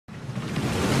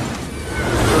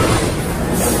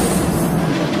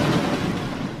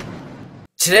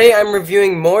Today I'm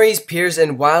reviewing Morey's Piers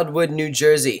in Wildwood, New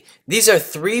Jersey. These are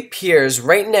three piers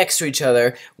right next to each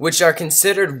other, which are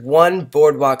considered one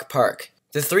boardwalk park.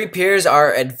 The three piers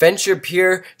are Adventure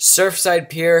Pier, Surfside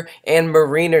Pier, and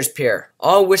Mariner's Pier,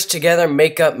 all which together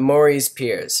make up Morey's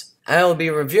Piers. I will be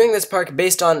reviewing this park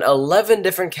based on 11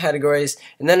 different categories,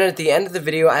 and then at the end of the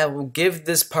video I will give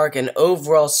this park an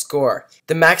overall score.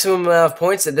 The maximum amount of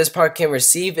points that this park can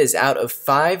receive is out of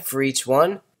 5 for each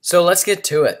one, so let's get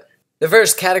to it. The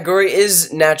first category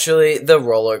is, naturally, the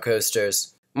roller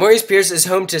coasters. Morey's Piers is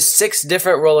home to 6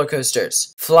 different roller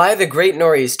coasters: Fly the Great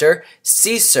Nor'easter,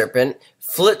 Sea Serpent,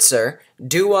 Flitzer,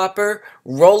 Doo-Wopper,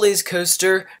 Rolly's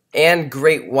Coaster, and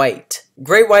Great White.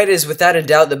 Great White is without a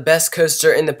doubt the best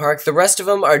coaster in the park. The rest of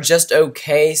them are just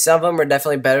okay. Some of them are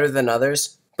definitely better than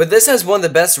others. But this has one of the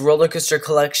best roller coaster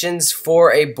collections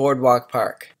for a boardwalk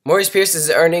park. Morey's Piers is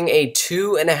earning a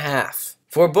 2.5.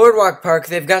 For a boardwalk park,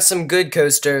 they've got some good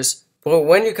coasters. But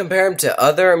when you compare them to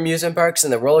other amusement parks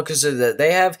and the roller coasters that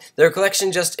they have, their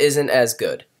collection just isn't as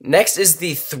good. Next is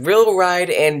the thrill ride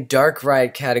and dark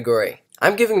ride category.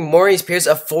 I'm giving Morey's Piers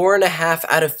a 4.5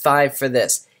 out of 5 for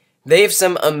this. They have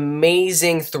some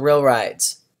amazing thrill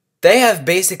rides. They have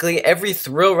basically every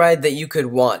thrill ride that you could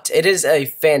want. It is a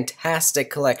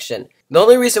fantastic collection. The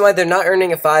only reason why they're not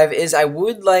earning a 5 is I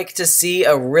would like to see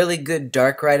a really good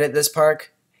dark ride at this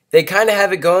park. They kind of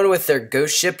have it going with their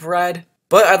ghost ship ride,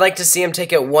 but I'd like to see them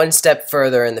take it one step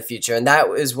further in the future, and that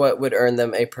is what would earn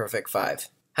them a perfect 5.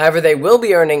 However, they will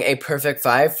be earning a perfect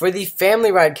 5 for the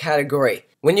family ride category.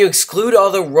 When you exclude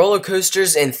all the roller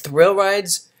coasters and thrill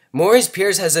rides, Morey's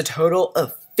Piers has a total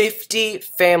of 50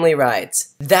 family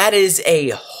rides. That is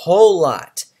a whole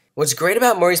lot. What's great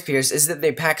about Morey's Piers is that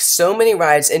they pack so many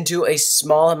rides into a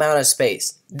small amount of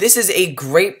space. This is a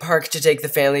great park to take the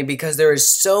family because there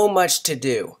is so much to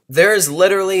do. There is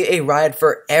literally a ride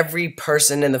for every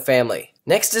person in the family.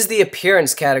 Next is the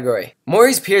appearance category.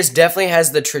 Morey's Piers definitely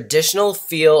has the traditional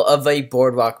feel of a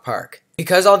boardwalk park.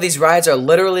 Because all these rides are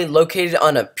literally located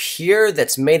on a pier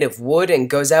that's made of wood and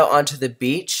goes out onto the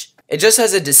beach, it just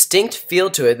has a distinct feel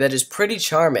to it that is pretty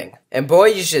charming. And boy,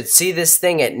 you should see this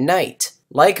thing at night.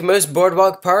 Like most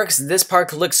boardwalk parks, this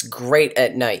park looks great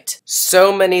at night.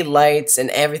 So many lights and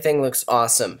everything looks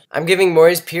awesome. I'm giving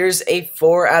Morey's Piers a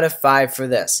 4 out of 5 for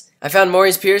this. I found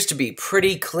Morey's Piers to be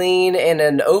pretty clean and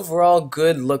an overall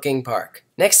good looking park.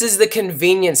 Next is the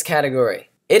convenience category.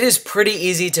 It is pretty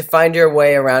easy to find your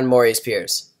way around Morey's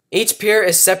Piers. Each pier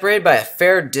is separated by a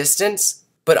fair distance,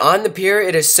 but on the pier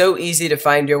it is so easy to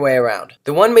find your way around.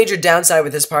 The one major downside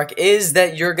with this park is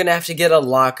that you're gonna have to get a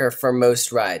locker for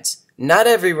most rides. Not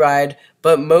every ride,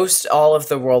 but most all of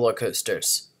the roller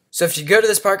coasters. So if you go to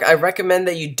this park, I recommend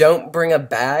that you don't bring a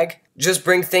bag. Just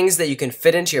bring things that you can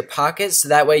fit into your pockets, so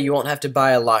that way you won't have to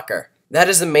buy a locker. That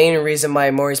is the main reason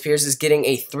why Morey's Piers is getting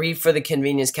a 3 for the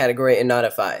convenience category and not a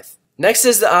 5. Next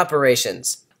is the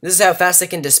operations. This is how fast they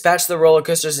can dispatch the roller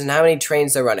coasters and how many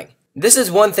trains they're running. This is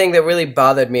one thing that really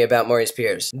bothered me about Morey's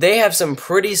Piers. They have some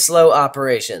pretty slow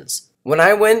operations. When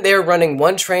I went, they were running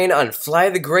one train on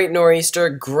Fly the Great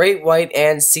Nor'easter, Great White,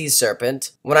 and Sea Serpent.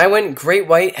 When I went, Great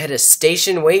White had a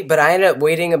station wait, but I ended up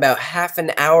waiting about half an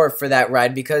hour for that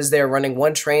ride because they were running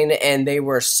one train and they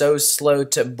were so slow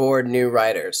to board new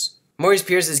riders. Morey's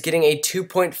Piers is getting a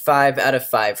 2.5 out of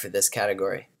 5 for this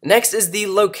category. Next is the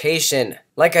location.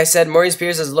 Like I said, Morey's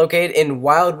Piers is located in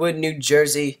Wildwood, New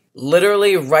Jersey,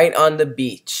 literally right on the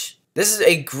beach. This is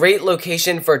a great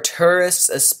location for tourists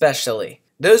especially.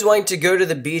 Those wanting to go to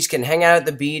the beach can hang out at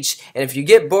the beach, and if you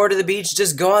get bored of the beach,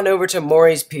 just go on over to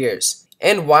Morey's Piers.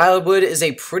 And Wildwood is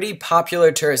a pretty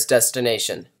popular tourist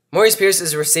destination. Morey's Piers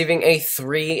is receiving a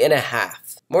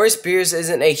 3.5. Morey's Piers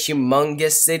isn't a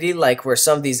humongous city like where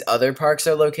some of these other parks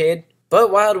are located,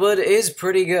 but Wildwood is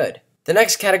pretty good. The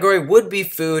next category would be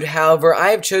food. However, I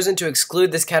have chosen to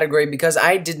exclude this category because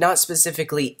I did not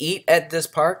specifically eat at this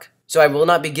park, so I will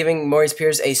not be giving Morey's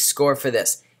Piers a score for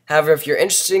this. However, if you're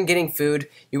interested in getting food,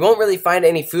 you won't really find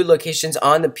any food locations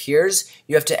on the piers.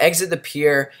 You have to exit the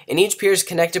pier, and each pier is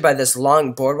connected by this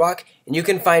long boardwalk, and you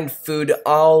can find food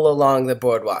all along the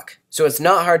boardwalk. So it's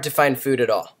not hard to find food at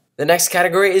all. The next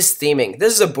category is theming.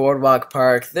 This is a boardwalk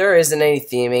park. There isn't any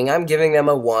theming. I'm giving them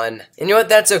a 1. And you know what?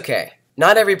 That's okay.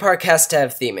 Not every park has to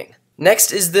have theming.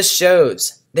 Next is the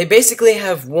shows. They basically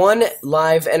have one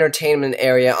live entertainment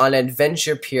area on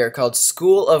Adventure Pier called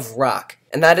School of Rock,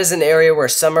 and that is an area where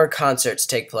summer concerts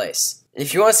take place.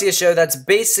 If you want to see a show, that's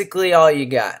basically all you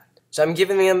got. So I'm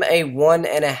giving them a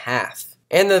 1.5.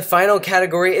 And the final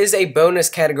category is a bonus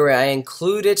category. I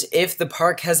include it if the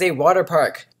park has a water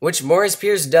park, which Morey's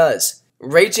Piers does.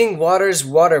 Raging Waters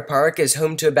Water Park is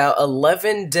home to about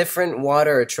 11 different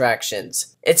water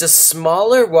attractions. It's a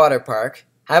smaller water park.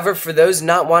 However, for those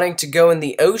not wanting to go in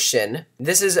the ocean,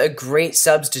 this is a great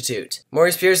substitute.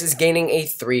 Morey's Piers is gaining a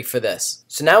 3 for this.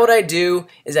 So now what I do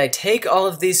is I take all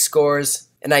of these scores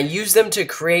and I use them to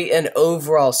create an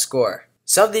overall score.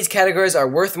 Some of these categories are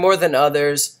worth more than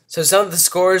others, so some of the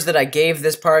scores that I gave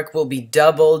this park will be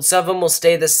doubled, some of them will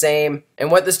stay the same, and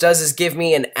what this does is give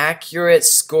me an accurate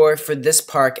score for this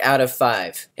park out of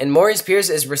 5. And Morey's Piers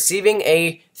is receiving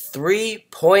a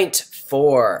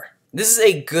 3.4. This is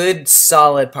a good,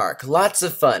 solid park, lots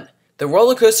of fun. The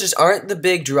roller coasters aren't the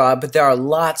big draw, but there are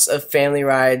lots of family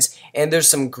rides, and there's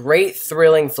some great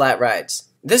thrilling flat rides.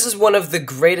 This is one of the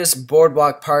greatest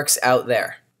boardwalk parks out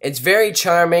there. It's very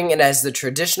charming and has the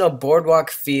traditional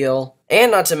boardwalk feel, and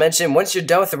not to mention, once you're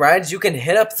done with the rides, you can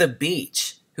hit up the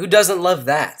beach. Who doesn't love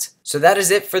that? So that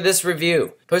is it for this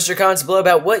review. Post your comments below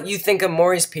about what you think of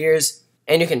Morey's Piers,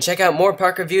 and you can check out more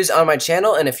park reviews on my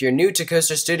channel, and if you're new to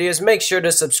Coaster Studios, make sure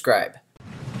to subscribe.